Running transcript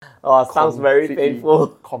Oh, sounds very painful.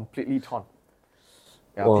 Completely torn.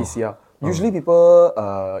 Yeah, Oh. PCL. Usually people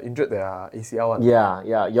injured their ACL one.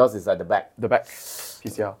 Yeah. Yours is at the back. The back,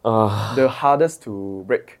 PCL. The hardest to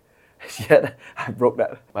break. Yet I broke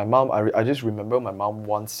that. My mom, I just remember my mom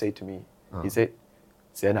once said to me, he said,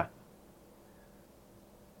 Sienna,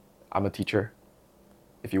 I'm a teacher.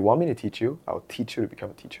 If you want me to teach you, I'll teach you to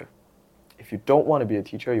become a teacher. If you don't want to be a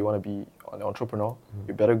teacher, you want to be an entrepreneur,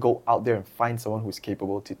 you better go out there and find someone who's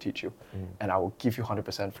capable to teach you. And I will give you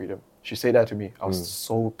 100% freedom. She said that to me. I was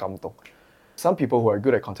so kamtong. Some people who are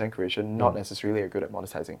good at content creation, not necessarily are good at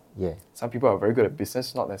monetizing. Yeah. Some people are very good at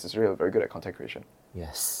business, not necessarily very good at content creation.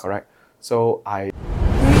 Yes. Correct? So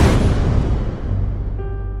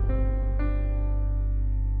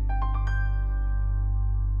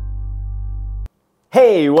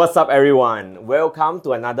Hey, what's up everyone? Welcome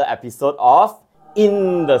to another episode of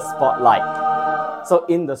In the Spotlight. So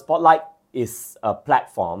In the Spotlight is a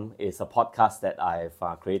platform, is a podcast that I've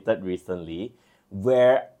created recently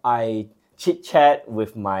where I chit-chat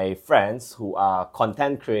with my friends who are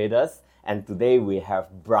content creators, and today we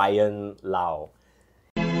have Brian Lau.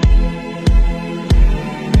 3,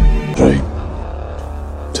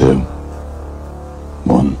 2,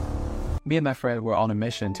 1. Me and my friend were on a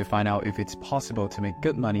mission to find out if it's possible to make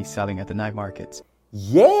good money selling at the night markets.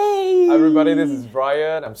 Yay! Hi everybody, this is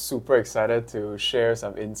Brian. I'm super excited to share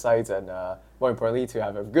some insights and more importantly to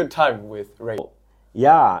have a good time with Ray.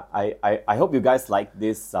 Yeah, I hope you guys like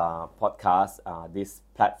this podcast, this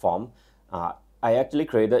platform. I actually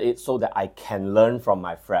created it so that I can learn from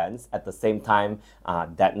my friends. At the same time,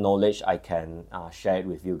 that knowledge I can share it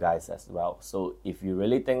with you guys as well. So if you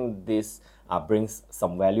really think this brings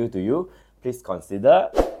some value to you, please consider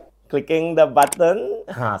clicking the button,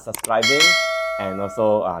 subscribing, and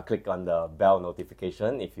also click on the bell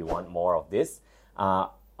notification if you want more of this.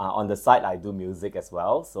 On the side, I do music as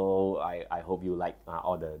well, so I hope you like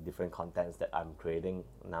all the different contents that I'm creating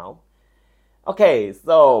now. Okay,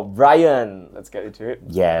 so Brian. Let's get into it.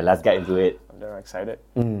 Yeah, let's get into it. I'm very excited.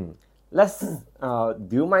 Let's.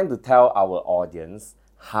 Do you mind to tell our audience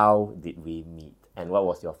how did we meet and what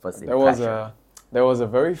was your first impression? There was a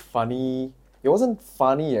very funny. It wasn't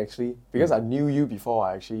funny actually because I knew you before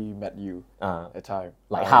I actually met you at the time.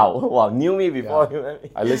 Like how? Wow, knew me before Yeah. you met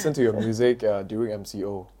me. I listened to your music during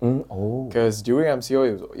MCO. Oh. Because during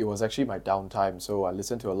MCO it was actually my downtime, so I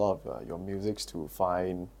listened to a lot of your musics to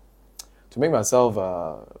make myself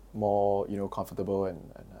more comfortable and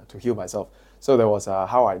to heal myself. So there was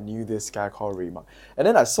how I knew this guy called Raymond. And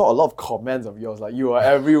then I saw a lot of comments of yours, like you are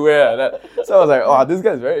everywhere. So I was like, oh, this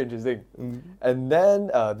guy is very interesting. And then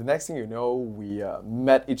the next thing you know, we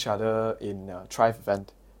met each other in Thrive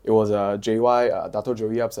event. It was JY, Dato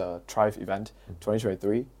Joey Up's Thrive event,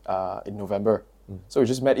 2023, in November. So we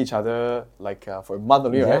just met each other like for a month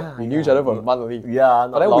only, right? We knew each other for a month only. Yeah,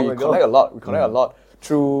 but then long we ago. connect a lot. We connect a lot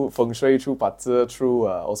through feng shui, through 八字, through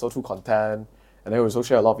also through content, and then we also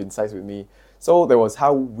share a lot of insights with me. So that was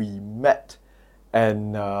how we met,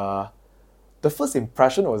 and the first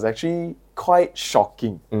impression was actually quite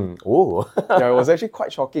shocking. Oh. Yeah, it was actually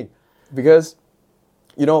quite shocking because,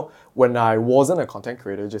 when I wasn't a content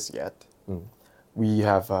creator just yet, we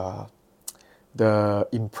have the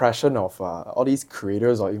impression of all these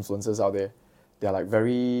creators or influencers out there. They're like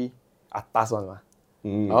very atas one.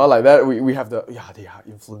 Like that, we have they are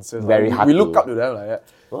influencers. Very we look hard up to them like that.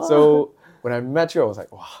 So when I met you, I was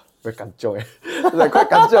like, wow, very kanchiong. It's like quite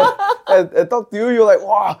kanchiong. And talk to you, you're like,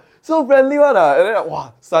 wow, so friendly one. And then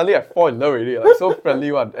wow, suddenly I fall in love already, like so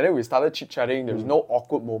friendly one. And then we started chit-chatting, there was no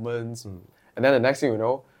awkward moments. And then the next thing you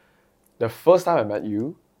know, the first time I met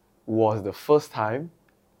you was the first time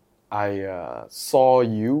I saw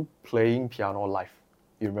you playing piano live.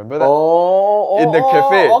 You remember that? In the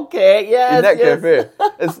cafe. Okay, yes. In that cafe.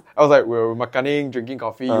 I was like, we were makaning, drinking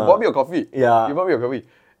coffee. You bought me a coffee. Yeah. You bought me a coffee.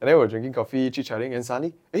 And then we were drinking coffee, chit-chatting, and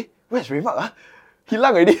suddenly, where's Raymond? He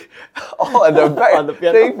lang already. All at the back, On the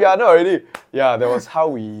piano. playing piano already. Yeah, that was how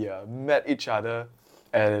we met each other.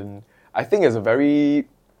 And I think it's a very,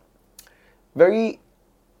 very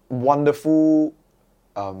wonderful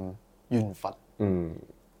緣分.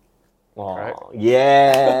 Oh, Right?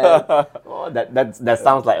 yeah. That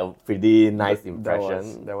sounds like a pretty nice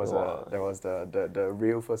impression. That was the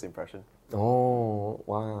real first impression. Oh,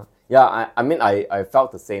 wow. Yeah, I mean, I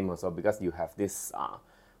felt the same also because you have this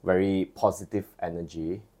very positive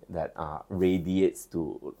energy that radiates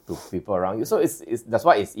to people around you. So that's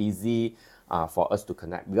why it's easy for us to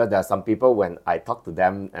connect, because there are some people when I talk to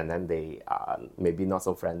them and then they are maybe not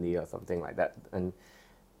so friendly or something like that, and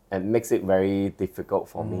it makes it very difficult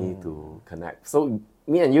for me to connect. So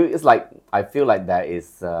me and you, it's like I feel like there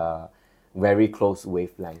is very close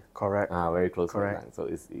wavelength. Correct. Very close Correct. wavelength. So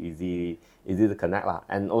it's easy to connect lah.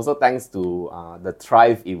 And also thanks to the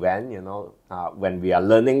Thrive event, when we are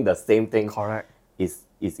learning the same thing, Correct.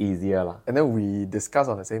 it's easier lah. And then we discuss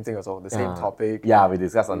on the same thing also, the same topic. Yeah, we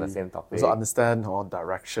discuss on the same topic. So understand all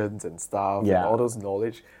directions and stuff, Yeah. and all those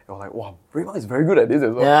knowledge. And we're like, wow, Raymond is very good at this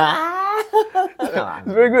as well. Yeah.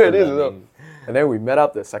 He's very good at this as well. And then we met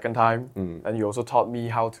up the second time, Mm. and you also taught me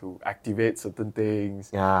how to activate certain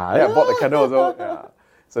things. Yeah. And I bought the candle also. Yeah.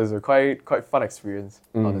 So it's a quite fun experience,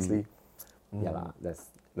 honestly. Yeah, lah,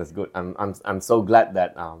 that's good. I'm so glad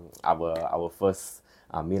that our first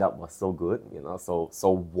meetup was so good,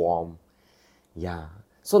 so warm. Yeah.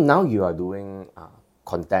 So now you are doing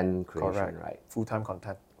content creation, Correct. right? Full-time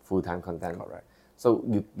content. Full-time content. Correct. So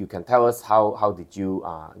you can tell us how did you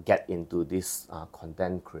get into this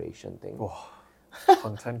content creation thing? Oh,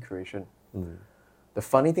 content creation. The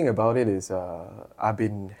funny thing about it is I've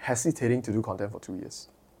been hesitating to do content for 2 years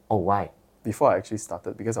Oh, why? before I actually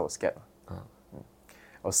started because I was scared.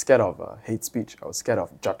 I was scared of hate speech. I was scared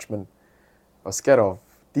of judgment. I was scared of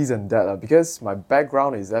this and that because my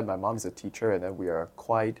background is that my mom is a teacher and then we are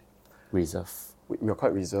quite Reserve. we are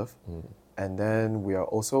quite reserved, and then we are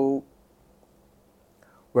also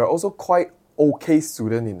quite okay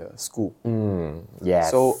student in the school.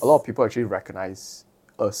 Yes. So a lot of people actually recognize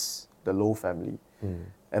us, the Low family.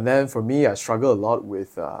 And then for me, I struggle a lot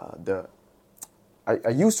with I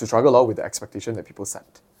used to struggle a lot with the expectation that people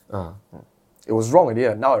set. It was wrong already,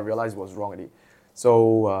 and now I realize it was wrong already.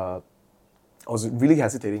 So I was really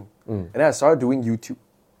hesitating. And then I started doing YouTube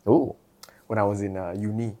Oh. when I was in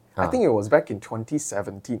uni. I think it was back in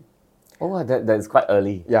 2017. Oh, that is quite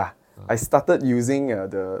early. Yeah. I started using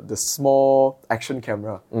the small action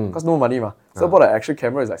camera because no money ma. So I bought an action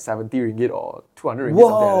camera is like 70 ringgit or 200 ringgit.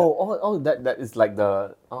 Whoa! That is like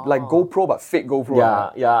the Like GoPro but fake GoPro.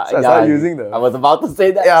 Yeah. So I started using the I was about to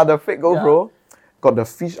say that. the fake GoPro. Got the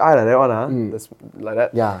fish eye like that one like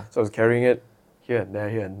that. Yeah. So I was carrying it here and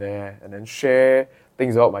there, and then share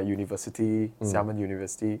things about my university, Xiamen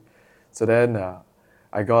University. So then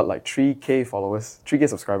I got like 3K followers, 3K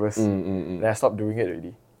subscribers. Then I stopped doing it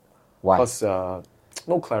already. Why? Because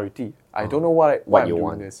no clarity. I don't know why What I'm you doing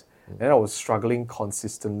want. this. Then I was struggling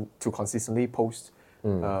to consistently post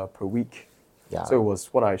per week. Yeah. So it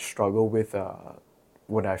was what I struggled with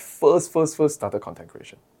when I first started content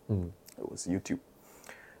creation. It was YouTube.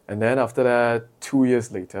 And then after that, 2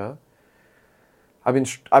 years later, I've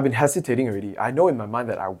been hesitating already. I know in my mind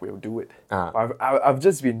that I will do it. I've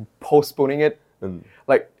just been postponing it.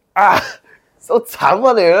 Like, so 惨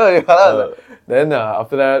啊你 Then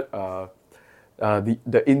after that,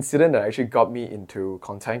 the incident that actually got me into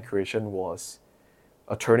content creation was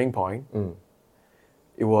a turning point.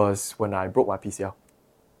 It was when I broke my PCL.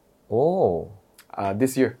 Oh.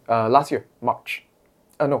 This year, last year, March.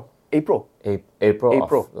 No, April. April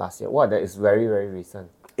April. of last year. Wow, that is very, very recent.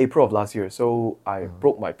 April of last year. So I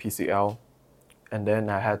broke my PCL, and then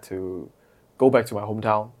I had to go back to my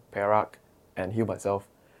hometown, Perak, and heal myself.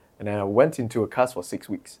 And then I went into a cast for 6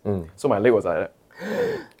 weeks. So my leg was like that.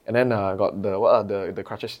 And then I got the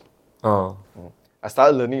crutches. I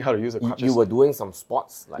started learning how to use the crutches. You were doing some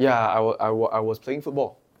sports? Yeah, I was playing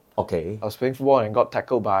football. Okay. I was playing football and got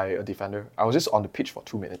tackled by a defender. I was just on the pitch for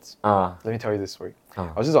 2 minutes. Let me tell you this story.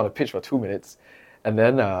 I was just on the pitch for 2 minutes, and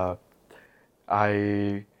then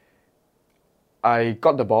I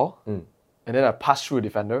got the ball, and then I passed through a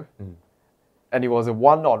defender, and it was a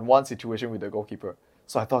one-on-one situation with the goalkeeper.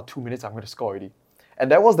 So I thought 2 minutes, I'm going to score already.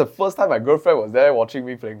 And that was the first time my girlfriend was there watching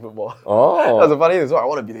me playing football. Oh. That's the funny thing. So I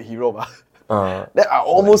want to be the hero, Then I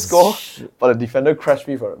almost scored, but the defender crashed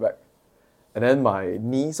me from the back. And then my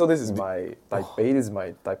knee, so this is my taipei, this is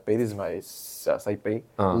my saipei,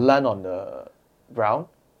 land on the ground,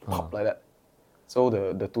 pop like that. So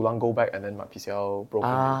the tulang go back and then my PCL broke.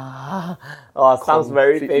 Sounds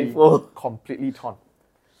very painful. Completely torn.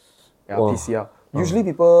 Yeah, Whoa. PCL. Usually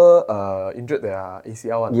people injured their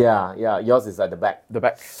ACL one. Yeah. Yours is at the back. The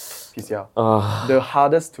back, PCL. The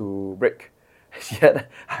hardest to break. Yet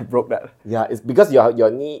I broke that. Yeah, it's because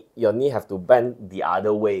your knee have to bend the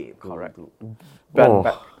other way. Correct. Bend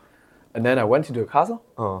back. And then I went into a cast.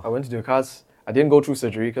 I went into a cast. I didn't go through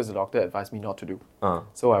surgery because the doctor advised me not to do.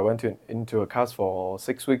 So I went into a cast for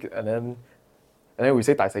 6 weeks, and then we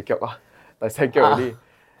say 大細腳 already.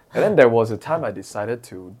 And then there was a time I decided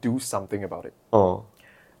to do something about it. I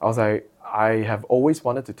was like, I have always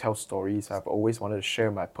wanted to tell stories. I've always wanted to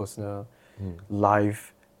share my personal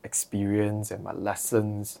life experience and my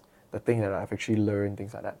lessons, the thing that I've actually learned,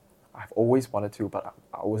 things like that. I've always wanted to, but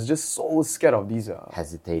I was just so scared of these.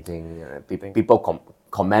 Hesitating, people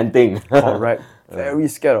commenting. Correct. Very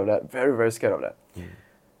scared of that. Very, very scared of that.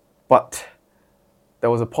 But there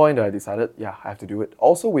was a point that I decided, yeah, I have to do it.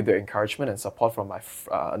 Also with the encouragement and support from my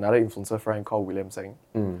another influencer friend called William Singh.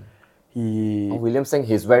 William Singh,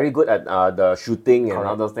 he's very good at the shooting and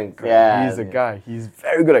all those things. Correct. Yeah, He's a guy. He's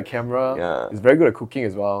very good at camera. Yeah. He's very good at cooking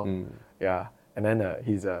as well. Yeah. And then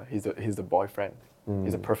he's the boyfriend.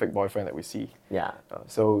 He's a perfect boyfriend that we see. Yeah.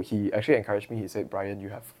 So he actually encouraged me. He said, Brian, you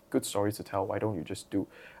have good stories to tell. Why don't you just do?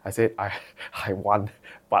 I said, I want,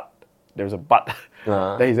 but there's a but.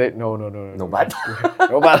 Then he said, no, but.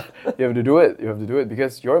 no, but you have to do it. You have to do it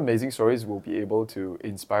because your amazing stories will be able to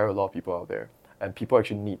inspire a lot of people out there, and people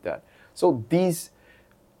actually need that. So these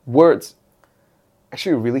words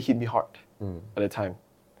actually really hit me hard at the time.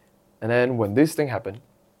 And then when this thing happened,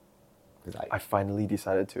 I finally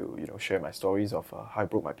decided to share my stories of how I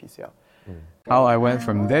broke my PCL. How I went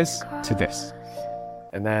from this to this.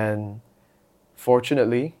 And then,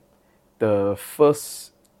 fortunately, the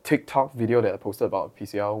first TikTok video that I posted about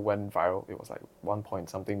PCL went viral. It was like 1 point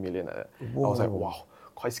something million. I was like, wow,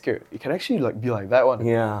 quite scared. It can actually be like that one.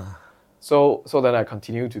 Yeah. So then I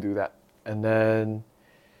continued to do that. And then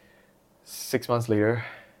 6 months later,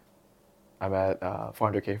 I'm at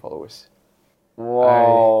 400k followers.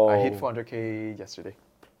 Whoa. I hit 400k yesterday.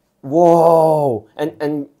 Whoa.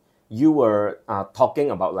 And you were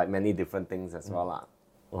talking about like many different things as well.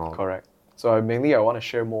 Correct. So I want to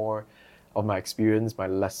share more of my experience, my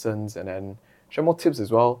lessons, and then share more tips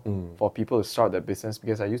as well for people to start their business,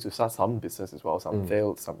 because I used to start some business as well. Some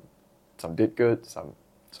failed, some did good, some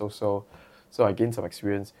so. So I gained some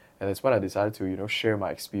experience, and that's when I decided to share my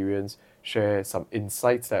experience, share some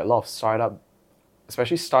insights that a lot of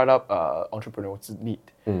especially startup entrepreneurs need.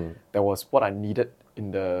 That was what I needed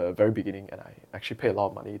in the very beginning, and I actually paid a lot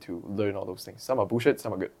of money to learn all those things. Some are bullshit,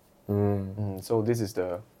 some are good. So this is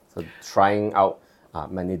so trying out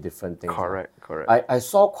many different things. Correct. I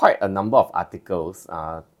saw quite a number of articles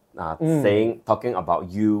talking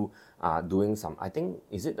about you doing some, I think,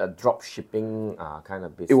 is it a drop shipping kind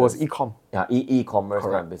of business? It was e-com. Yeah, e-commerce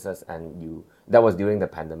kind of business, and that was during the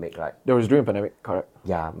pandemic, right? That was during the pandemic, correct.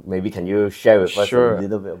 Yeah, maybe can you share with us a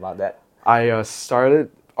little bit about that? I started,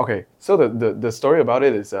 okay, so the story about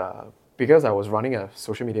it is because I was running a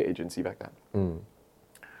social media agency back then.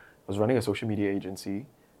 I was running a social media agency,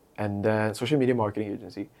 and then social media marketing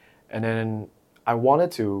agency, and then I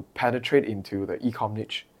wanted to penetrate into the e-com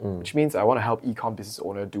niche, which means I want to help e-com business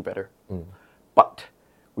owner do better. But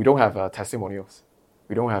we don't have testimonials.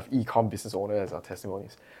 We don't have e-com business owners as our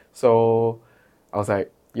testimonials. So I was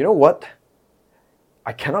like, you know what?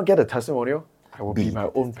 I cannot get a testimonial. I will be my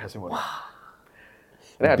own testimonial.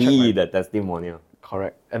 And then Be the testimonial.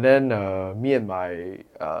 Correct. And then me and my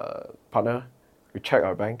partner, we check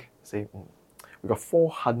our bank, say, we got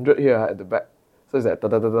 400 here at the back. So it's like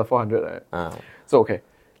 400. Right? So okay,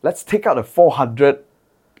 let's take out the 400.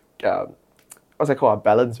 What's that called? A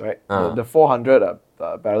balance, right? The 400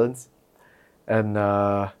 balance, and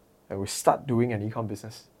we start doing an e-com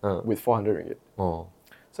business with 400 ringgit.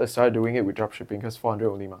 So I started doing it with dropshipping because 400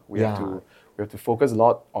 only. We have to focus a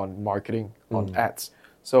lot on marketing, on ads.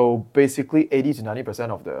 So basically, 80 to 90%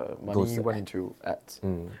 of the money went into ads,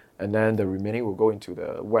 and then the remaining will go into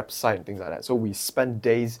the website and things like that. So we spend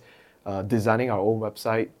days designing our own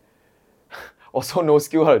website. Also, no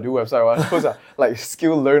skill how to do website. Right? Those are like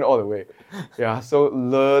skill learn all the way. Yeah, so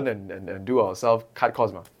learn and do ourselves, cut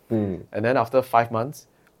costs. And then after 5 months,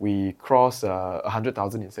 we crossed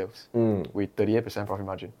 100,000 in sales with 38% profit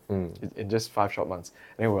margin in just 5 short months.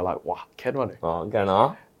 And then we were like, wow, can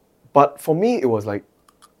one. But for me, it was like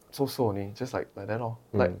so only, just like that all.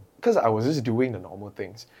 Like, because I was just doing the normal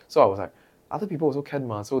things. So I was like, other people also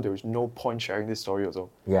can, so there is no point sharing this story also.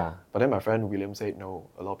 Yeah. But then my friend William said, no,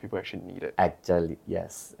 a lot of people actually need it. Actually,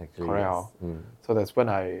 yes. Correct. Yes. So that's when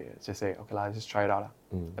I just say, okay, let's just try it out.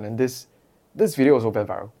 And then this video also went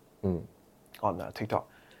viral on TikTok.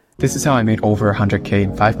 This is how I made over 100k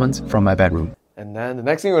in 5 months from my bedroom. And then the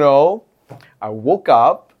next thing you know, I woke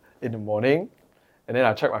up in the morning, and then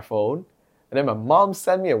I checked my phone, and then my mom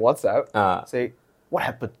sent me a WhatsApp, say, what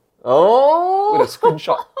happened? Oh! With a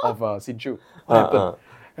screenshot of Sinchu. What happened?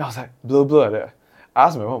 And I was like, blur like that. I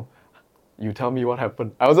asked my mom, you tell me what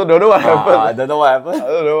happened. I also don't know what happened. I don't know what happened. I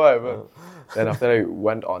don't know what happened. Then after that, it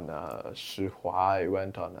went on Shihua, it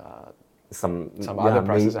went on some other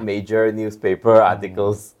prices. Major newspaper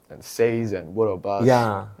articles. And Says and Word of Buzz.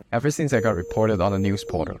 Yeah. Ever since I got reported on a news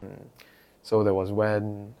portal. So there was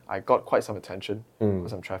when I got quite some attention,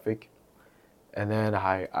 some traffic. And then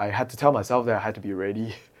I had to tell myself that I had to be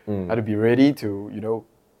ready. I had to be ready to,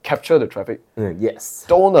 capture the traffic. Yes.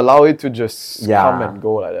 Don't allow it to just Yeah. come and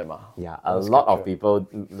go like that, ma. Yeah, a Must lot of capture. people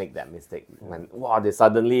make that mistake when they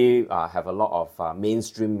suddenly have a lot of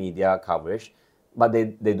mainstream media coverage, but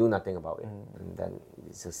they do nothing about it, and then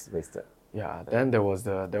it's just wasted. Yeah. Then there was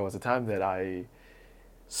a time that I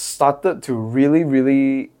started to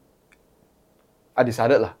really I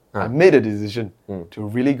decided lah. I made a decision to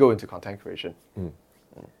really go into content creation.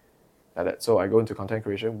 Like that. So I go into content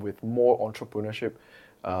creation with more entrepreneurship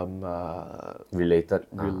Related.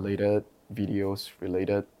 related videos,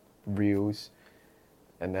 related reels,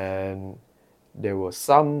 and then there were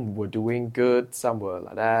some were doing good, some were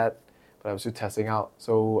like that, but I'm still testing out.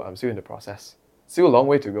 So I'm still in the process. Still a long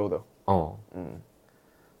way to go though. Oh.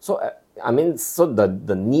 So so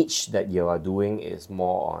the niche that you are doing is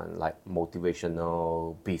more on like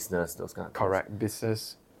motivational business, those kind of things. Correct.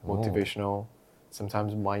 Business, motivational,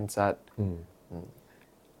 sometimes mindset.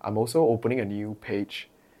 I'm also opening a new page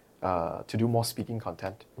to do more speaking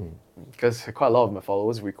content because quite a lot of my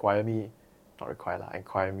followers inquire me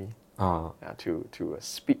to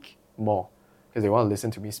speak more because they want to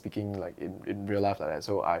listen to me speaking like in real life like that.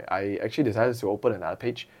 So I actually decided to open another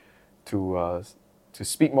page to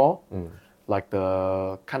speak more, like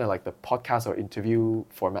the kind of like the podcast or interview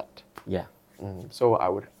format. Yeah. So I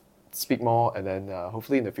would speak more, and then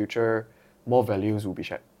hopefully in the future, more values will be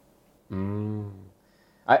shared.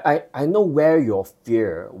 I know where your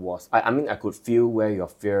fear was. I mean, I could feel where your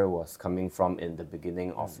fear was coming from in the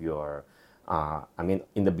beginning of your,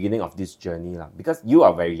 in the beginning of this journey, because you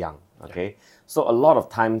are very young, okay? So a lot of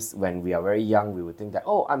times when we are very young, we would think that,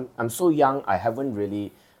 oh, I'm so young, I haven't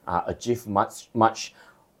really achieved much.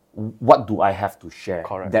 What do I have to share?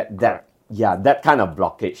 Correct. That kind of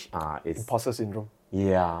blockage is... Imposter syndrome.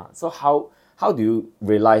 Yeah. So how do you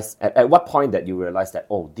realize, at what point that you realize that,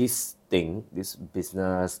 oh, this thing, this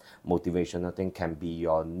business, motivational thing can be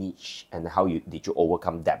your niche, and how did you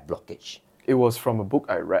overcome that blockage? It was from a book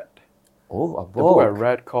I read. Oh, a book. The book I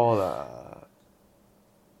read called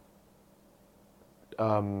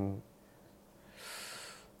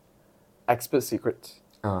Expert Secrets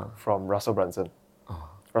from Russell Brunson.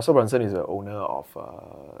 Russell Brunson is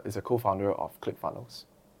is a co-founder of ClickFunnels.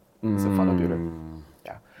 He's a funnel builder.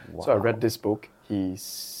 Yeah. Wow. So I read this book. He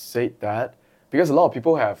said that because a lot of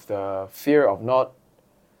people have the fear of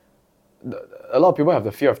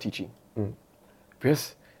teaching.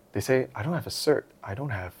 Because they say, I don't have a cert, I don't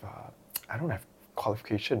have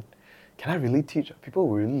qualification. Can I really teach? People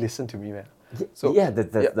will really listen to me, man. So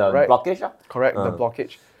the right. blockage. Correct, the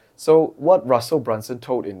blockage. So what Russell Brunson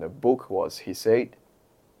told in the book was, he said,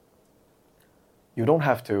 you don't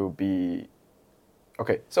have to be...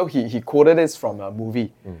 Okay, so he quoted this from a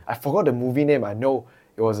movie. I forgot the movie name. I know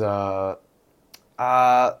it was the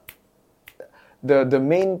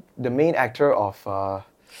main actor of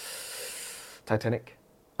Titanic.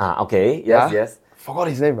 Okay. Yes. Forgot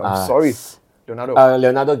his name. I'm sorry. Leonardo.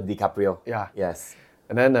 Leonardo DiCaprio. Yeah. Yes.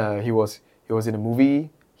 And then he was in a movie.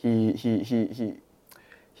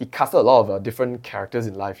 He casted a lot of different characters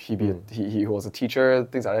in life. He was a teacher,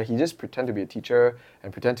 things like that. He just pretend to be a teacher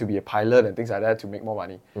and pretend to be a pilot and things like that to make more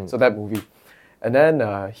money. So that movie. And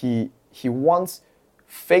then he once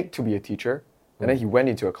faked to be a teacher, and then he went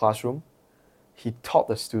into a classroom. He taught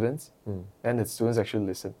the students, and the students actually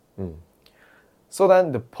listened. So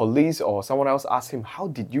then the police or someone else asked him, how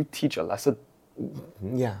did you teach a lesson?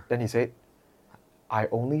 Yeah. Then he said, I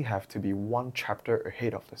only have to be one chapter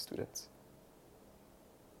ahead of the students.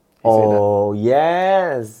 Oh,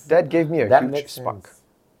 yes. That gave me a That huge makes spark. sense.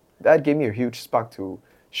 That gave me a huge spark to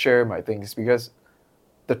share my things, because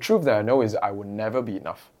the truth that I know is I will never be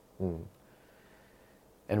enough. And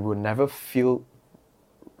will never feel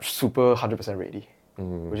super 100% ready.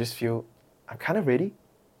 We just feel, I'm kind of ready, and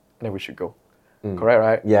then we should go. Correct,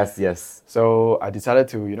 right? Yes. So I decided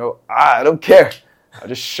to, I don't care. I'll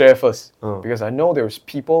just share first. Because I know there's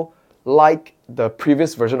people like the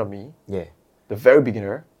previous version of me, the very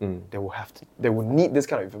beginner, they will need this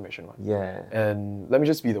kind of information. Right? Yeah. And let me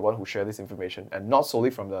just be the one who share this information, and not solely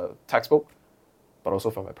from the textbook, but also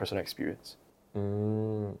from my personal experience.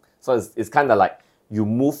 So it's kind of like you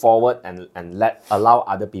move forward and allow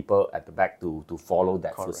other people at the back to follow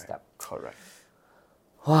that footstep. Correct.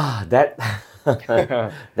 Wow, that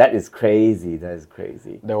is crazy. That is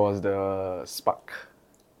crazy. There was the spark.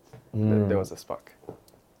 There was a spark.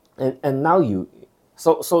 And now you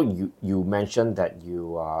mentioned that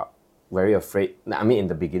you are very afraid. I mean, in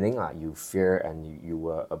the beginning, you fear and you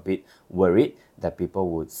were a bit worried that people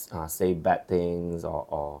would say bad things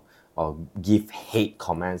or give hate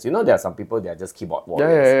comments. There are some people, they are just keyboard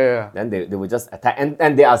warriors. Yeah. Then they will just attack. And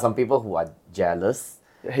there are some people who are jealous.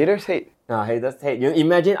 Haters hate. Haters hate. You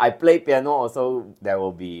imagine I play piano also, there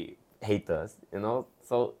will be haters, you know.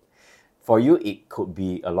 So for you, it could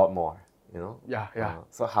be a lot more, you know. Yeah.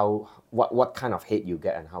 So what kind of hate you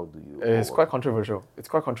get, and how do you? It's quite controversial. It's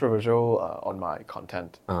quite controversial on my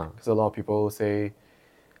content. Because a lot of people say,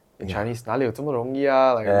 in Chinese, 哪里有这么容易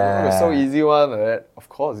啊? Like, it's so easy one. Like that. Of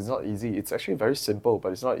course, it's not easy. It's actually very simple,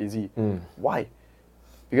 but it's not easy. Why?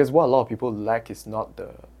 Because what a lot of people lack is not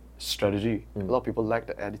the strategy. A lot of people lack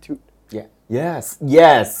the attitude. Yeah. Yes.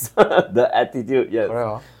 The attitude. Yes.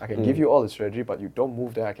 Correct. I can give you all the strategy, but you don't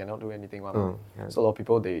move there, I cannot do anything. So a lot of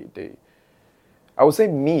people, they I would say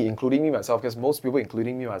me, including me myself, because most people,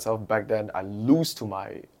 including me myself, back then, I lose to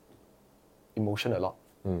my emotion a lot.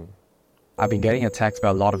 I've been getting attacked by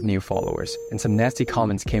a lot of new followers, and some nasty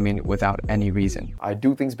comments came in without any reason. I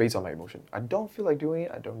do things based on my emotion. I don't feel like doing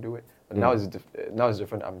it, I don't do it. But now it's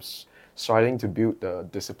different. I'm starting to build the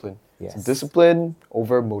discipline. Yes. So discipline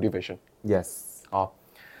over motivation. Yes.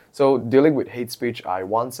 So dealing with hate speech, I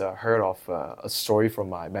once heard of a story from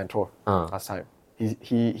my mentor last time.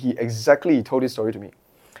 He exactly told this story to me.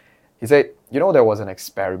 He said, there was an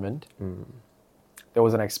experiment. There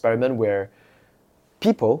was an experiment where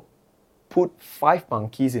people put 5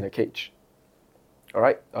 monkeys in a cage. All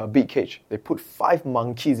right, a big cage. They put 5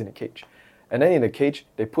 monkeys in a cage. And then in the cage,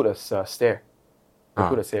 they put a stair. They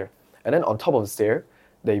put a stair. And then on top of the stair,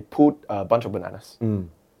 they put a bunch of bananas.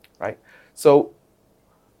 Right? So,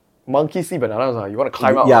 monkeys see bananas, you want to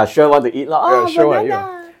climb up. Yeah, sure want to eat. Sure want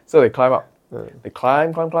to eat. So they climb up. They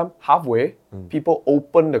climb. Halfway, people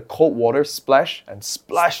open the cold water splash and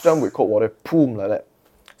splash them with cold water. Boom, like that.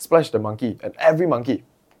 Splash the monkey and every monkey.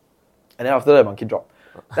 And then after that, the monkey dropped.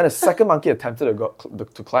 Then the second monkey attempted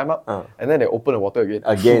to climb up, and then they open the water again.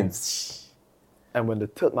 And when the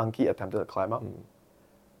third monkey attempted to climb up,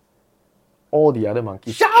 all the other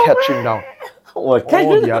monkeys catch him down. All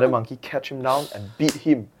the other monkeys catch him down and beat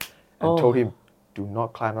him and told him, do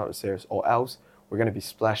not climb up the stairs or else we're going to be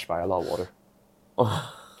splashed by a lot of water.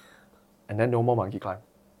 And then no more monkey climb.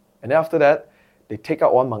 And then after that, they take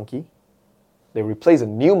out one monkey. They replace a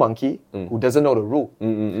new monkey who doesn't know the rule.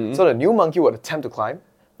 So the new monkey would attempt to climb.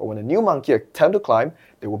 But when the new monkey attempt to climb,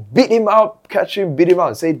 they will beat him out, catch him, beat him out,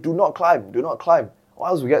 and say, do not climb, or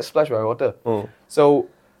else we get splashed by water. So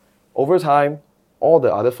over time, all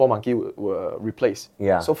the other 4 monkeys were replaced.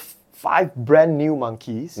 So 5 brand new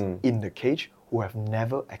monkeys in the cage who have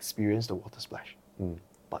never experienced the water splash.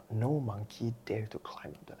 But no monkey dare to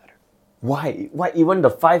climb up the ladder. Why? Why even the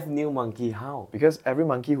 5 new monkey? How? Because every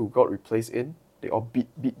monkey who got replaced they all beat.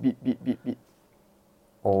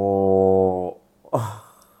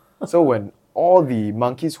 So when all the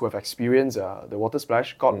monkeys who have experienced the water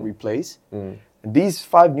splash got replaced, these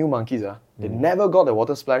 5 new monkeys, they never got the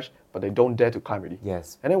water splash, but they don't dare to climb already.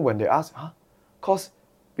 Yes. And then when they ask, because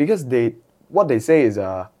what they say is,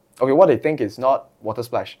 what they think is not water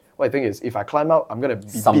splash. What they think is, if I climb out, I'm going to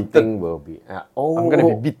be Something beaten. will be. I'm going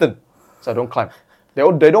to be beaten. So I don't climb. They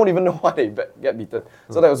don't even know why they get beaten.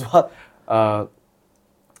 So that was what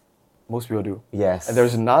most people do. Yes. And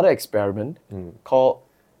there's another experiment called,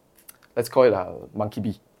 let's call it monkey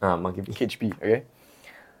B. Monkey B. Cage B, okay?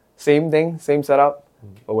 Same thing, same setup.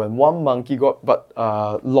 But when one monkey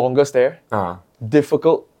longer stair,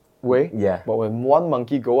 difficult way. Yeah. But when one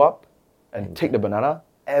monkey go up and take the banana,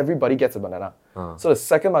 everybody gets a banana. So the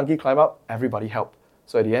second monkey climb up, everybody help.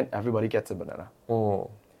 So at the end, everybody gets a banana. So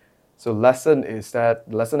the lesson that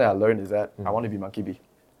I learned is that I want to be monkey B.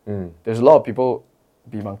 There's a lot of people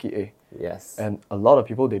be monkey A. Yes. And a lot of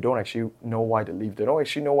people, they don't actually know why they leave. They don't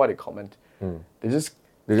actually know why they comment. They just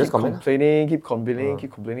keep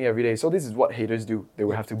complaining every day. So this is what haters do. They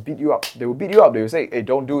will have to beat you up. They will beat you up. They will say, hey,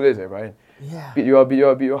 don't do this, Brian. Yeah. Beat you up.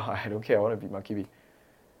 I don't care. I want to be monkey B.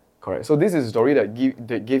 Correct. So this is a story that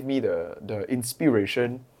gave me the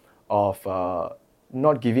inspiration of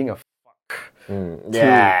not giving a fuck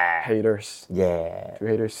to haters. Yeah. To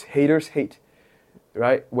haters. Haters hate.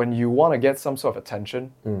 Right? When you want to get some sort of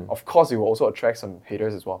attention, of course, it will also attract some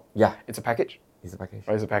haters as well. Yeah. It's a package. It's a package.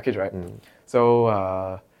 Right? It's a package, right? So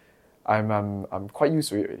I'm quite used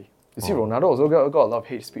to it already. You see, Ronaldo also got a lot of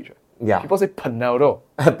hate speech. Right? Yeah. People say Penaldo.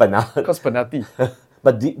 Penaldo. Because penalty.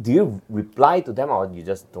 But do you reply to them or you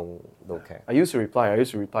just don't care? I used to reply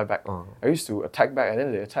back. I used to attack back, and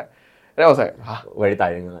then they attack. And I was like, Very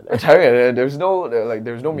tiring. tiring. There's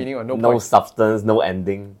no meaning or no point. No substance, no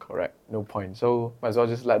ending. Correct. No point. So might as well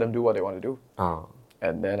just let them do what they want to do.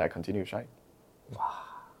 And then I continue to shine.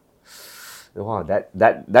 Wow, that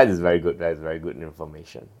is very good. That is very good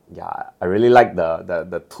information. Yeah, I really like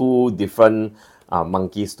the 2 different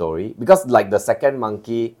monkey story, because like the second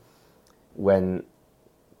monkey, when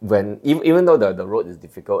even though the road is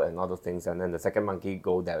difficult and all those things, and then the second monkey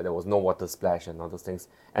go there was no water splash and all those things,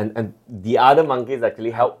 and the other monkeys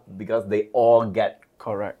actually help because they all get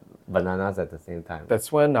Correct. bananas at the same time.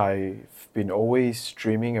 That's when I've been always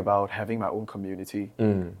dreaming about having my own community,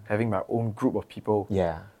 having my own group of people.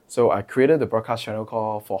 Yeah. So I created the broadcast channel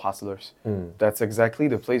called For Hustlers. That's exactly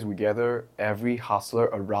the place we gather every hustler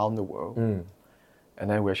around the world. And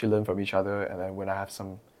then we actually learn from each other. And then when I have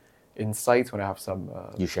some insights, when I have some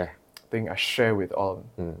You share. thing, I share with all of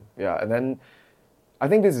them. Yeah, and then I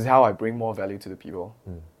think this is how I bring more value to the people.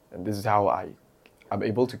 And this is how I'm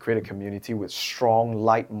able to create a community with strong,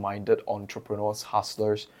 like-minded entrepreneurs,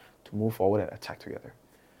 hustlers to move forward and attack together.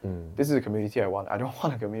 This is a community I want. I don't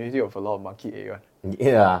want a community of a lot of monkey A1.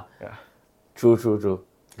 Yeah. Yeah, True.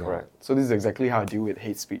 Yeah. correct. So this is exactly how I deal with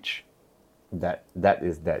hate speech. That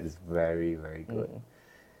is very, very good.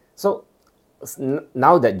 So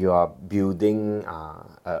now that you are building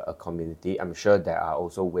a community, I'm sure there are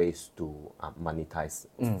also ways to monetize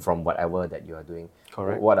from whatever that you are doing.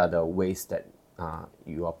 Correct. What are the ways that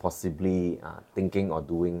you are possibly thinking or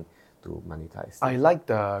doing to monetize? I like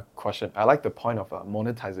the question. I like the point of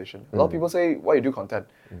monetization. A lot of people say, "Why you do content?"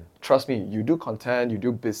 Trust me, you do content, you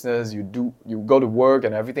do business, you go to work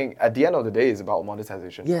and everything. At the end of the day, it's about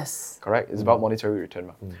monetization. Yes. Correct. It's about monetary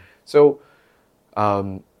return. So,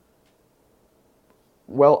 a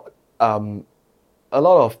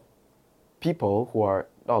lot of people who are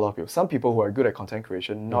not a lot of people. Some people who are good at content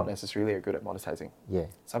creation, not necessarily are good at monetizing. Yeah.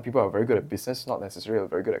 Some people are very good at business, not necessarily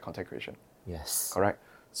very good at content creation. Yes. Correct.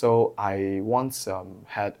 So I once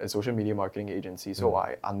had a social media marketing agency, so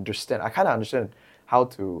I kind of understand how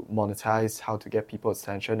to monetize, how to get people's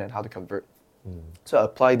attention, and how to convert. So I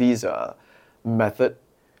apply these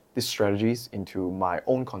these strategies into my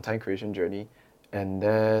own content creation journey, and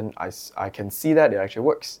then I can see that it actually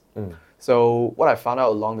works. So what I found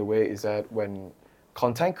out along the way is that when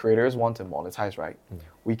content creators want to monetize, right,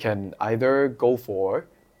 we can either go for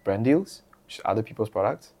brand deals, which is other people's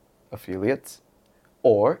products, affiliates,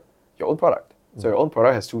 or your own product. So your own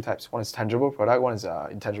product has two types. One is tangible product, one is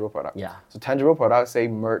intangible product. Yeah. So tangible products, say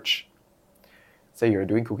merch. Say you're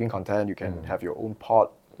doing cooking content, you can have your own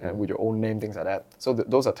pot and with your own name, things like that. So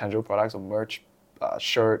those are tangible products, so merch,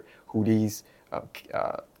 shirt, hoodies,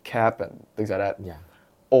 cap, and things like that. Yeah.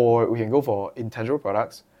 Or we can go for intangible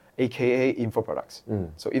products, aka info products.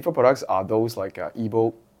 So info products are those like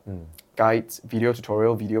ebook, guides, video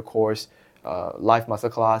tutorial, video course, live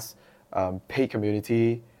masterclass, paid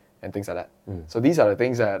community, and things like that. So these are the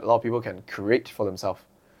things that a lot of people can create for themselves.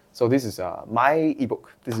 So this is my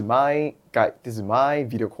ebook, this is my guide, this is my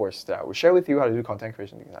video course that I will share with you how to do content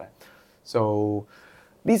creation, things like that. So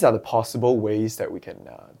these are the possible ways that we can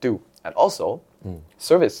do. And also,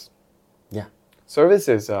 service. Yeah. Service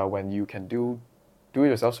is when you can do it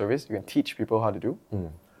yourself service, you can teach people how to do,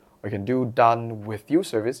 or you can do done with you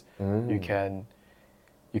service.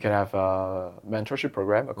 You can have a mentorship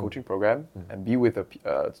program, a coaching program, and be with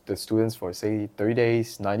the students for, say, 30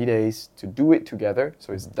 days, 90 days to do it together.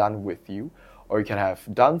 So it's done with you. Or you can have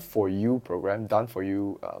done for you program, done for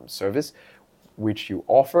you service, which you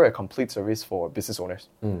offer a complete service for business owners.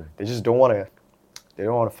 They just don't want to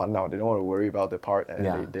fund out. They don't want to worry about the part,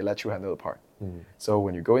 and they let you handle the part. So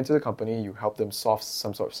when you go into the company, you help them solve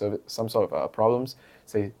some sort of problems,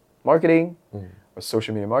 say marketing, or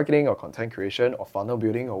social media marketing, or content creation, or funnel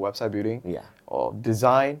building, or website building, or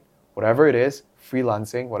design, whatever it is,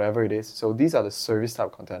 freelancing, whatever it is. So these are the service type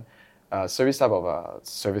of content, service type of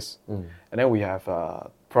service. And then we have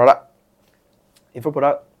product, info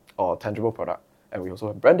product, or tangible product. And we also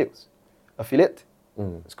have brand deals, affiliate,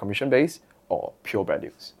 it's commission based, or pure brand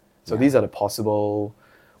deals. So these are the possible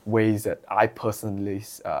ways that I personally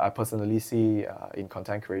see in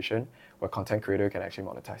content creation, where content creator can actually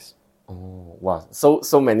monetize. Oh, wow.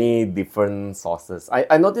 So many different sources.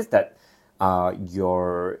 I noticed that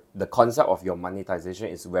the concept of your monetization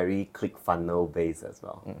is very ClickFunnels based as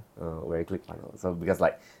well. Very ClickFunnels. So because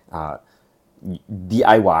like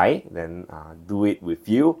DIY, then do it with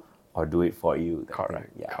you or do it for you. Correct.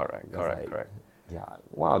 Yeah.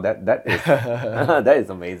 Wow. That is that is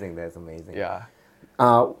amazing. That's amazing. Yeah.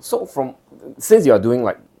 So since you are doing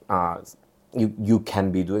like you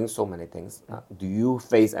can be doing so many things. Do you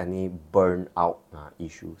face any burnout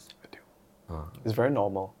issues? I do. It's very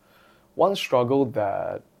normal. One struggle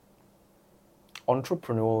that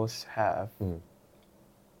entrepreneurs have,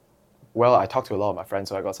 well, I talk to a lot of my friends,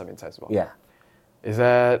 so I got some insights as well. Yeah. Is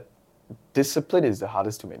that discipline is the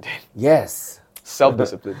hardest to maintain. Yes.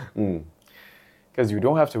 Self-discipline. Because you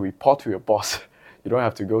don't have to report to your boss. You don't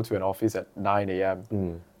have to go to an office at 9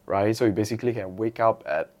 a.m., right? So you basically can wake up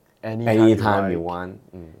at anytime you want.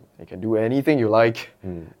 You can do anything you like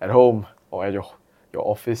at home or at your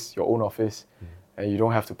office, your own office, and you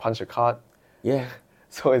don't have to punch a card. Yeah.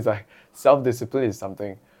 So it's like self-discipline is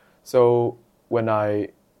something. So when I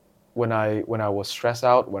was stressed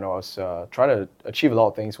out, when I was trying to achieve a lot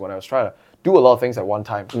of things, when I was trying to do a lot of things at one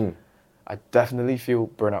time, I definitely feel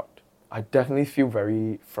burnout. I definitely feel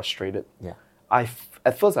very frustrated. Yeah.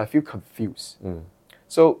 At first I feel confused.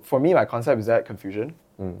 So for me, my concept is that confusion.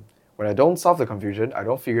 When I don't solve the confusion, I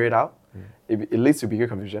don't figure it out, it leads to bigger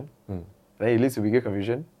confusion. Then it leads to bigger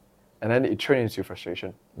confusion, and then it turns into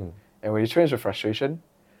frustration. And when it turns into frustration,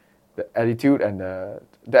 the attitude and the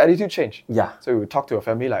attitude change. Yeah. So you would talk to your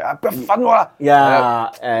family like, "不要烦我啦."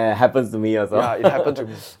 Yeah, happens to me also. Yeah, it happened to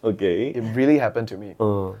me. Okay. It really happened to me.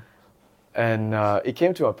 And it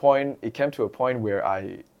came to a point where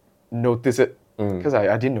I noticed it. Because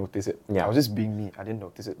I didn't notice it. Yeah. I was just being me. I didn't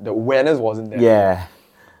notice it. The awareness wasn't there. Yeah.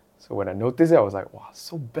 So when I noticed it, I was like, wow,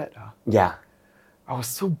 so bad. Yeah. I was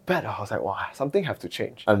so bad. I was like, wow, something have to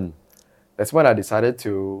change. That's when I decided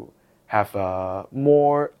to have a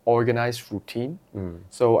more organized routine.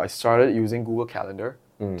 So I started using Google Calendar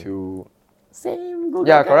to... Same Google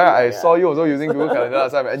Yeah, correct. Calendar, I saw you also using Google Calendar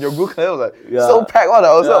last time. And your Google Calendar was like, so packed one.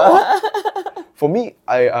 I was like, for me,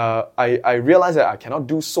 I realized that I cannot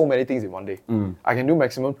do so many things in one day. I can do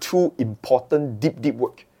maximum 2 important deep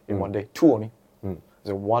work in one day. 2 only.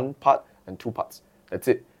 So 1 part and 2 parts. That's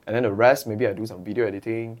it. And then the rest, maybe I do some video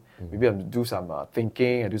editing. Maybe I do some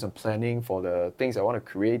thinking. I do some planning for the things I want to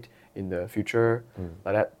create in the future,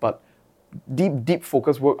 like that. But deep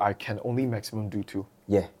focus work, I can only maximum do 2.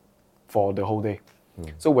 Yeah. For the whole day.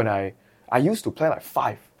 So when I used to plan like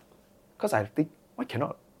 5, because I think, why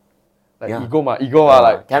cannot? Like ego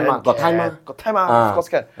like got time of course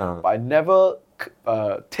can. But I never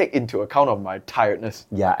take into account of my tiredness.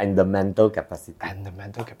 Yeah, and the mental capacity.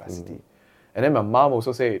 And then my mom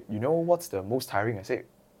also said, you know what's the most tiring? I said,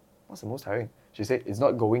 what's the most tiring? She said, it's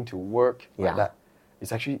not going to work like that.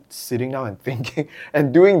 It's actually sitting down and thinking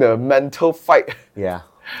and doing the mental fight. Yeah.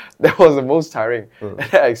 That was the most tiring. And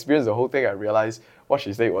then I experienced the whole thing. I realized what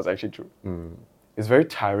she said was actually true. It's very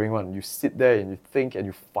tiring one. You sit there and you think and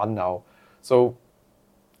you fun now. So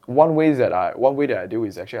one way that I do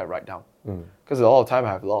is actually I write down. Because a lot of time I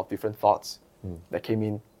have a lot of different thoughts that came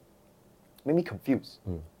in, made me confused.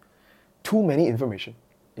 Too many information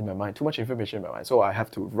in my mind, too much information in my mind. So I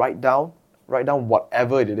have to write down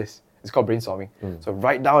whatever it is. It's called brainstorming. So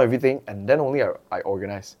write down everything and then only I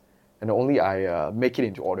organize. And only I make it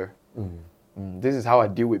into order. This is how I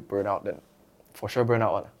deal with burnout then. For sure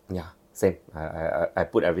burnout. Yeah, same. I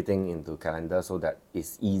put everything into calendar so that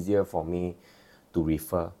it's easier for me to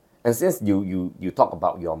refer. And since you talk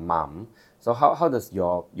about your mom, so how does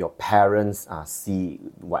your parents see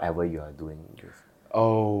whatever you are doing?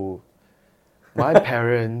 Oh, my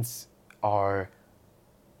parents are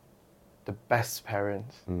the best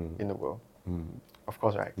parents in the world. Of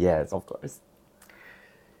course, right? Yes, of course.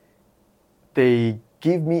 They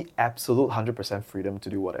give me absolute 100% freedom to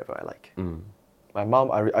do whatever I like. My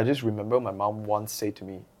mom, I just remember my mom once said to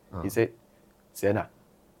me, he said, Sienna,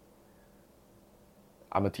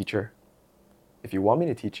 I'm a teacher. If you want me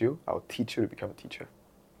to teach you, I'll teach you to become a teacher.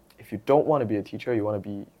 If you don't want to be a teacher, you want to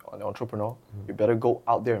be an entrepreneur, you better go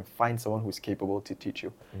out there and find someone who's capable to teach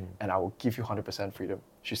you. And I will give you 100% freedom.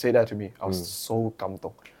 She said that to me. I was so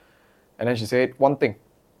감동. And then she said, one thing,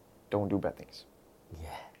 don't do bad things.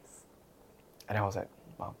 Yes. And I was like,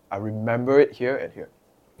 Mom, I remember it here and here.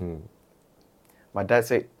 My dad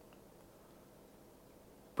said,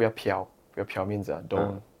 不要飘means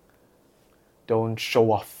don't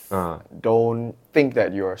show off. Don't think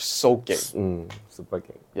that you're so gay. Super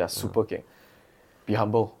gay. Yeah, super gay. Be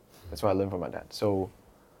humble. That's what I learned from my dad. So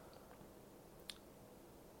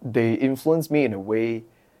they influenced me in a way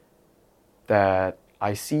that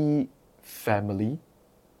I see family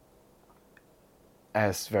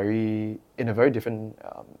as in a very different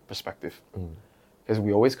perspective. Because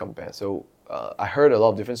we always compare. So I heard a lot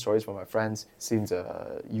of different stories from my friends since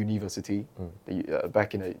university,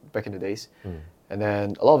 back in the days, and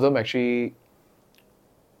then a lot of them actually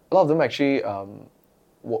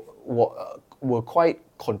were quite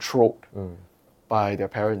controlled by their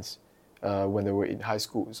parents when they were in high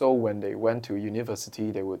school. So when they went to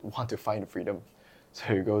university, they would want to find freedom.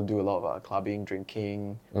 So you go do a lot of clubbing,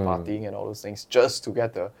 drinking, partying, and all those things just to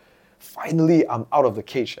get finally I'm out of the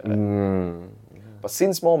cage. But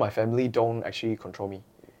since small, my family don't actually control me.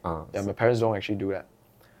 My parents don't actually do that.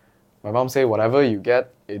 My mom say whatever you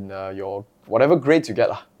get in whatever grades you get,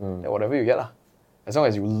 whatever you get, as long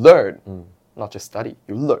as you learn, not just study,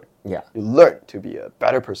 you learn. Yeah. You learn to be a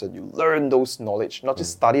better person. You learn those knowledge, not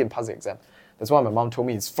just study and pass the exam. That's why my mom told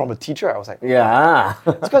me it's from a teacher. I was like, Yeah.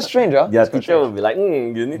 it's quite strange, huh? Yeah, It's quite teacher will strange. be like,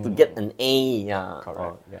 you need to get an A. Yeah.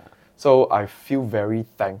 Correct. Yeah. So I feel very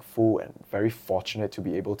thankful and very fortunate to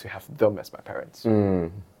be able to have them as my parents.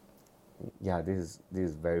 Yeah, this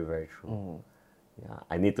is very, very true. Yeah,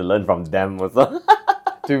 I need to learn from them also.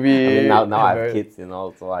 To be I mean, now I have very- kids,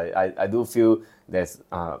 so I do feel there's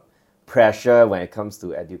pressure when it comes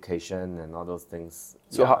to education and all those things.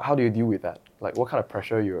 So how do you deal with that? Like, what kind of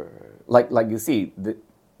pressure you're... Like you see,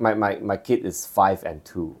 my kid is 5 and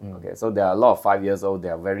 2. Okay, so there are a lot of 5 years old. They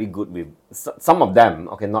are very good with some of them.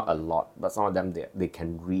 Okay, not a lot, but some of them they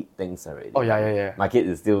can read things already. Oh yeah. My kid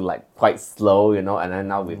is still like quite slow, and then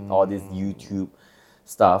now with all this YouTube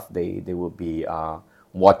stuff, they will be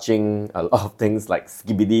watching a lot of things like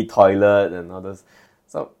Skibidi Toilet and others.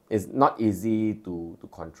 So it's not easy to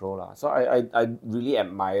control lah. So I really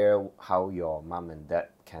admire how your mom and dad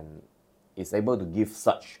is able to give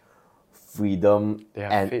such freedom They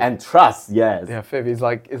have faith. and trust. Yes. They have faith. It's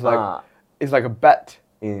like Ah. it's like a bet.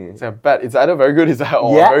 Mm. It's like a bet. It's either very good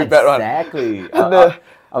or Yeah, very bad one. exactly. And I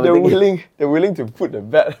was thinking- they're willing to put the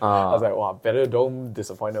bet. Ah. I was like, wow, better don't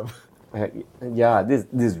disappoint them. Yeah, this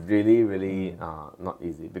is really not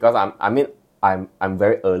easy because I'm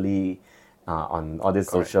very early on all this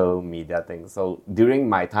social media things. So during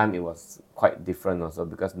my time, it was quite different also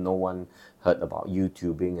because no one heard about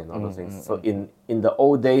YouTubing and all those things. So in the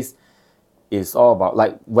old days, it's all about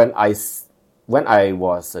like when I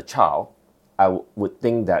was a child, I would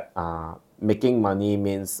think that making money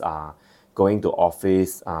means going to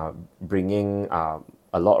office, bringing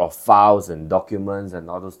a lot of files and documents and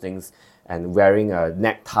all those things, and wearing a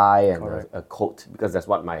necktie and a coat because that's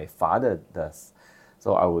what my father does.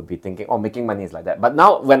 So I would be thinking, making money is like that. But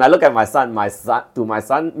now when I look at my son,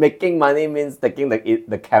 making money means taking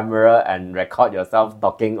the camera and record yourself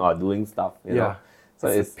talking or doing stuff. You know? So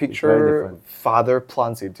it's a very picture different. father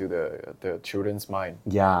plants into the children's mind.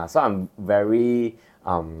 Yeah, so I'm very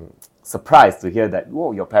surprised to hear that.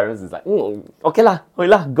 Whoa, your parents is like, okay lah,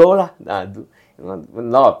 go lah. A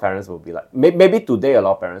lot of parents will be like, maybe today a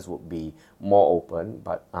lot of parents would be more open,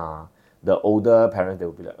 but the older parents they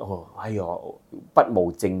will be like, but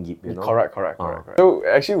冇正業, Correct. So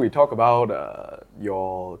actually, we talk about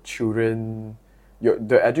your children,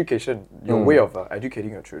 the education, your way of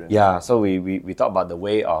educating your children. Yeah, so we talk about the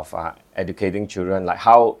way of educating children, like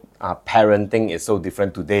how parenting is so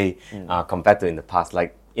different today compared to in the past.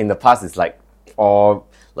 Like in the past, it's like all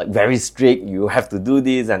like very strict. You have to do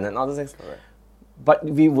this and then all those things. Correct. But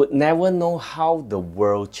we would never know how the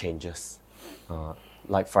world changes.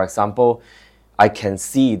 Like for example, I can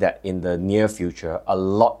see that in the near future, a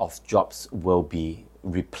lot of jobs will be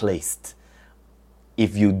replaced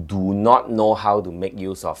if you do not know how to make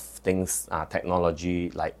use of things,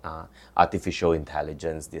 technology like artificial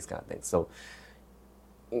intelligence, this kind of thing. So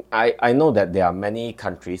I know that there are many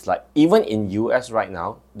countries, like even in US right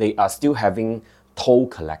now, they are still having toll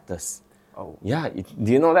collectors. Oh. Yeah,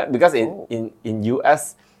 do you know that? Because in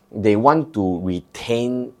US, they want to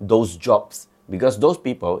retain those jobs because those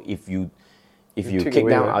people, if you take kick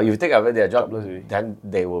away, them right? out, you take away their job, Jobless already. then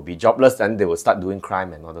they will be jobless and they will start doing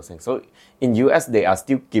crime and all those things. So in US, they are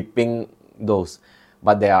still keeping those.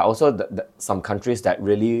 But there are also some countries that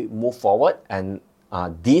really move forward and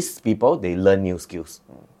these people, they learn new skills.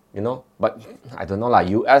 But I don't know, like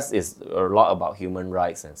US is a lot about human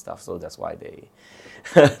rights and stuff, so that's why they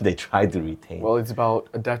they try to retain. Well, it's about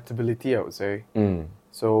adaptability, I would say.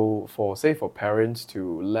 So for parents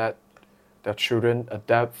to let their children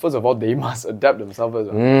adapt, first of all, they must adapt themselves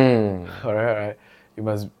first. Right. You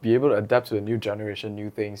must be able to adapt to the new generation, new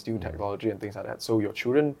things, new technology and things like that. So your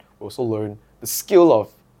children also learn the skill of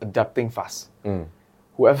adapting fast.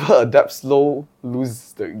 Whoever adapts slow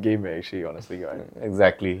loses the game, actually, honestly, right?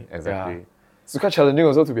 Exactly. Yeah. It's quite challenging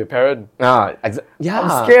also to be a parent. Yeah.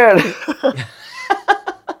 I'm scared.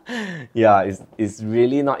 Yeah, it's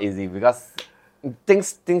really not easy because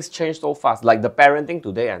things change so fast. Like the parenting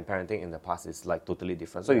today and parenting in the past is like totally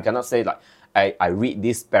different. So you cannot say like I read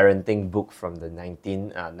this parenting book from the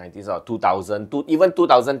 1990s or 2000. Even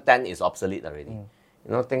 2010 is obsolete already.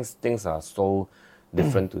 Things are so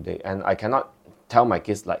different today, and I cannot tell my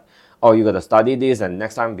kids like, you got to study this and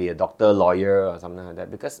next time be a doctor, lawyer, or something like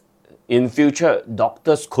that, because in future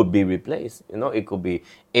doctors could be replaced. It could be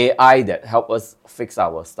AI that help us fix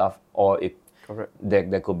our stuff, or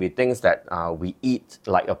there could be things that we eat,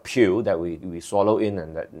 like a pill that we swallow in,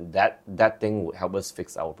 and that thing would help us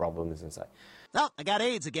fix our problems inside. Oh, I got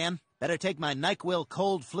AIDS again. Better take my NyQuil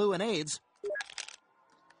cold flu and AIDS.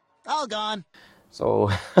 All gone. So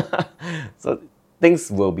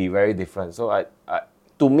things will be very different. So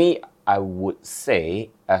to me, I would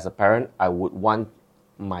say, as a parent, I would want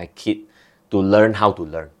my kid to learn how to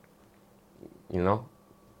learn.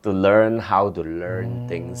 To learn how to learn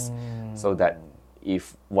things, so that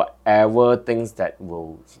if whatever things that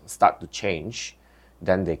will start to change,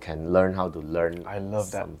 then they can learn how to learn. I love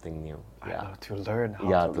that. Something new. I love to learn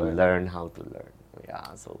how to to learn. learn how to learn.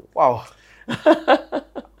 Yeah, so Wow.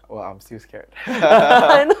 Well, I'm still scared.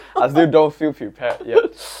 I still don't feel prepared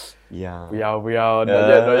yet. yeah. We are, not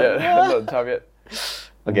yet. Not time yet.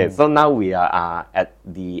 Okay, so now we are at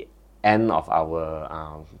the end of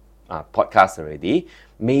our podcast already.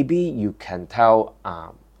 Maybe you can tell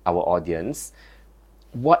our audience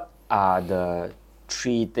what are the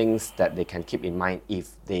 3 things that they can keep in mind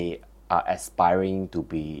if they are aspiring to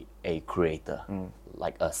be a creator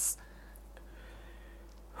like us.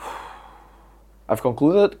 I've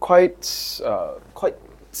concluded quite a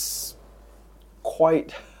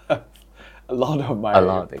lot of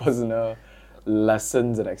my personal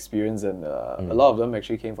lessons and experience, and a lot of them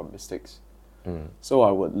actually came from mistakes. So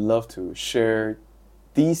I would love to share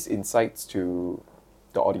these insights to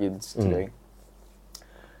the audience today.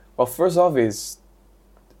 Well, first off is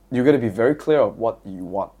you're going to be very clear of what you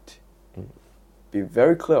want. Be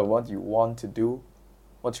very clear of what you want to do,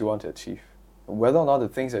 what you want to achieve. Whether or not the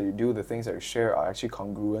things that you do, the things that you share are actually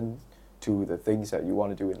congruent to the things that you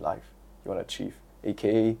want to do in life, you want to achieve,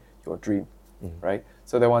 aka your dream, right?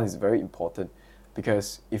 So that one is very important,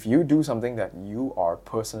 because if you do something that you are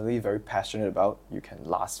personally very passionate about, you can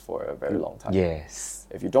last for a very long time. Yes.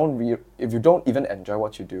 If you don't even enjoy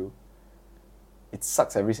what you do, it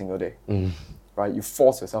sucks every single day, right? You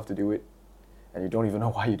force yourself to do it, and you don't even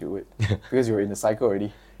know why you do it, because you're in the cycle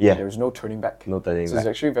already. Yeah. There's no turning back. No turning so back. It's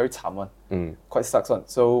actually very 惨 one, quite sucks one.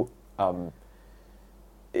 So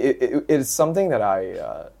it is something that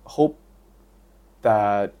I hope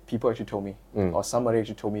that people actually told me, or somebody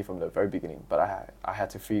actually told me from the very beginning, but I had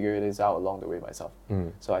to figure this out along the way myself.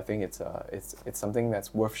 So I think it's something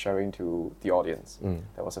that's worth sharing to the audience.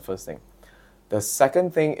 That was the first thing. The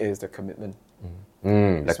second thing is the commitment.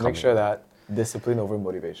 Let's make sure that discipline over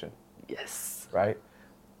motivation. Yes. Right?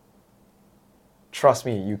 Trust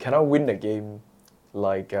me, you cannot win the game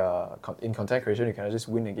like in content creation. You cannot just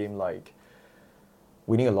win a game like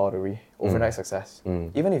winning a lottery, overnight success.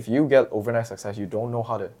 Even if you get overnight success, you don't know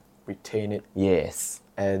how to retain it. Yes.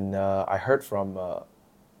 And I heard from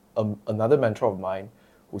another mentor of mine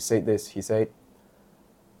who said this. He said,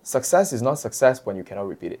 success is not success when you cannot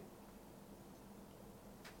repeat it.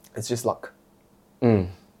 It's just luck.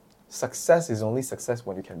 Success is only success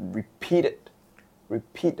when you can repeat it.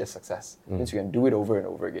 Repeat the success. Means you can do it over and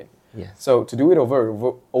over again. Yes. So to do it over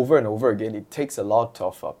and over again, it takes a lot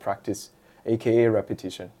of practice, aka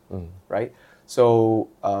repetition, right? So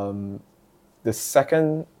the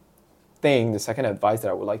second advice that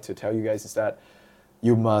I would like to tell you guys is that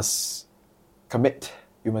you must commit.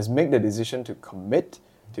 You must make the decision to commit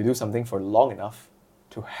to do something for long enough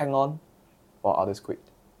to hang on while others quit.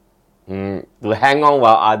 To hang on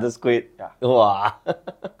while others quit. Yeah. Wow.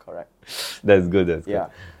 Correct. That's good. That's good.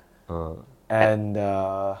 Yeah. And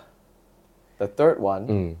the third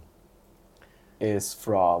one is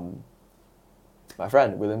from my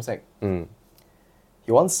friend William Singh.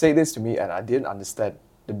 He once said this to me, and I didn't understand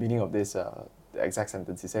the meaning of this the exact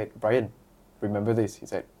sentence. He said, "Brian, remember this." He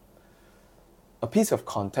said, "A piece of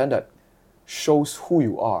content that shows who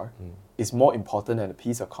you are is more important than a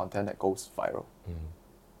piece of content that goes viral."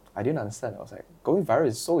 I didn't understand. I was like, going viral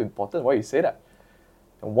is so important. Why you say that?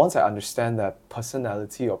 And once I understand that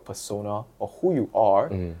personality or persona or who you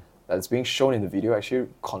are that's being shown in the video actually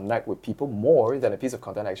connect with people more than a piece of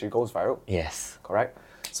content that actually goes viral. Yes. Correct?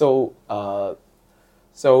 So,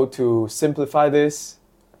 so to simplify this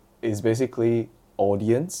is basically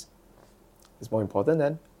audience is more important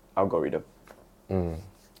than algorithm.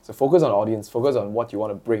 So focus on audience, focus on what you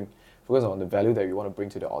want to bring, focus on the value that you want to bring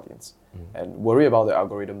to the audience, and worry about the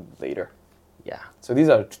algorithm later. Yeah. So these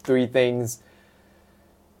are 3 things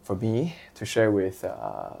for me to share with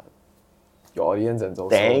your audience and also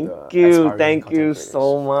Thank the you aspiring content creators.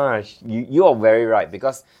 so much. You are very right,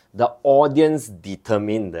 because the audience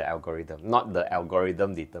determine the algorithm, not the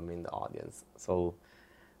algorithm determine the audience. So,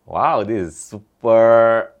 wow, this is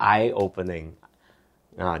super eye-opening.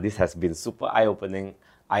 This has been super eye-opening.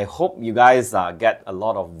 I hope you guys get a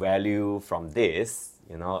lot of value from this,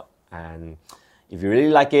 and if you really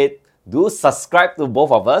like it, do subscribe to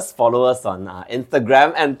both of us. Follow us on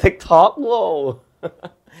Instagram and TikTok. Whoa.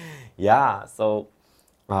 Yeah, so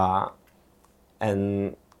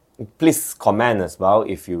and please comment as well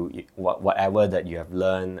if you whatever that you have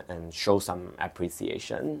learned, and show some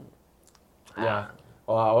appreciation. Yeah.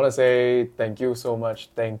 Well, I want to say thank you so much.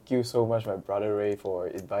 Thank you so much, my brother Ray, for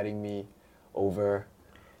inviting me over,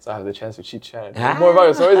 so I have the chance to chit chat and hear more about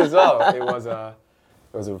your stories as well. It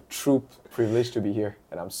was a true privilege to be here,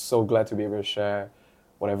 and I'm so glad to be able to share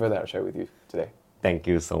whatever that I shared with you today. Thank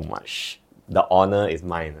you so much. The honor is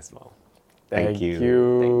mine as well. Thank you. Thank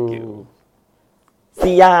you. Thank you.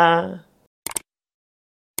 See ya.